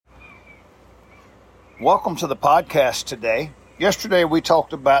Welcome to the podcast today. Yesterday we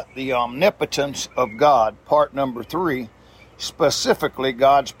talked about the omnipotence of God, part number 3, specifically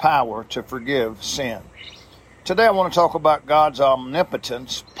God's power to forgive sin. Today I want to talk about God's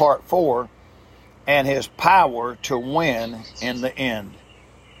omnipotence, part 4, and His power to win in the end.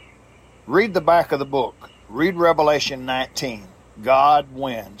 Read the back of the book. Read Revelation 19. God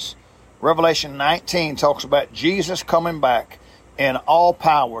wins. Revelation 19 talks about Jesus coming back in all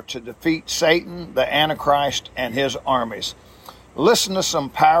power to defeat Satan, the Antichrist, and his armies. Listen to some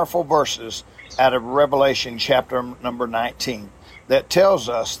powerful verses out of Revelation chapter number 19 that tells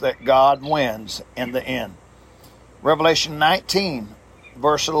us that God wins in the end. Revelation 19,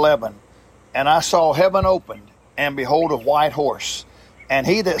 verse 11, "And I saw heaven opened, and behold a white horse, and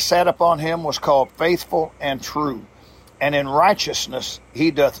he that sat upon him was called Faithful and True, and in righteousness he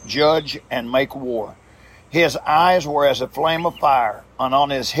doth judge and make war. His eyes were as a flame of fire, and on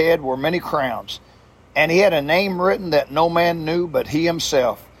his head were many crowns. And he had a name written that no man knew but he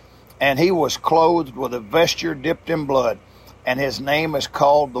himself. And he was clothed with a vesture dipped in blood, and his name is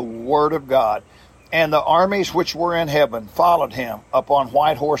called the Word of God. And the armies which were in heaven followed him upon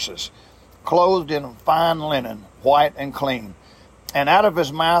white horses, clothed in fine linen, white and clean. And out of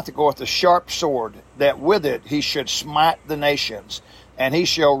his mouth goeth a sharp sword, that with it he should smite the nations, and he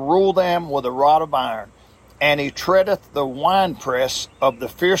shall rule them with a rod of iron. And he treadeth the winepress of the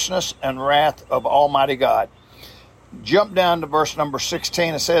fierceness and wrath of Almighty God." Jump down to verse number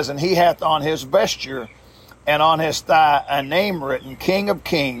 16. It says, "And he hath on his vesture and on his thigh a name written, King of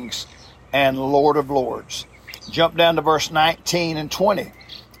Kings and Lord of Lords." Jump down to verse 19 and 20.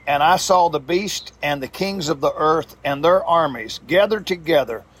 "And I saw the beast and the kings of the earth and their armies gathered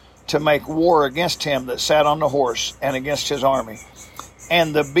together to make war against him that sat on the horse and against his army.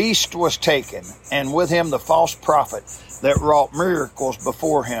 And the beast was taken, and with him the false prophet that wrought miracles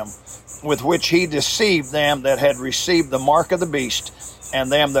before him, with which he deceived them that had received the mark of the beast, and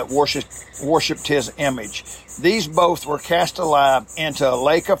them that worshipped his image. These both were cast alive into a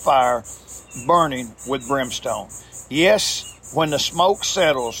lake of fire, burning with brimstone. Yes, when the smoke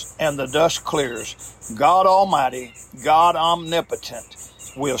settles and the dust clears, God Almighty, God Omnipotent,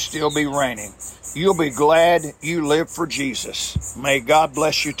 will still be reigning. You'll be glad you live for Jesus. May God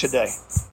bless you today.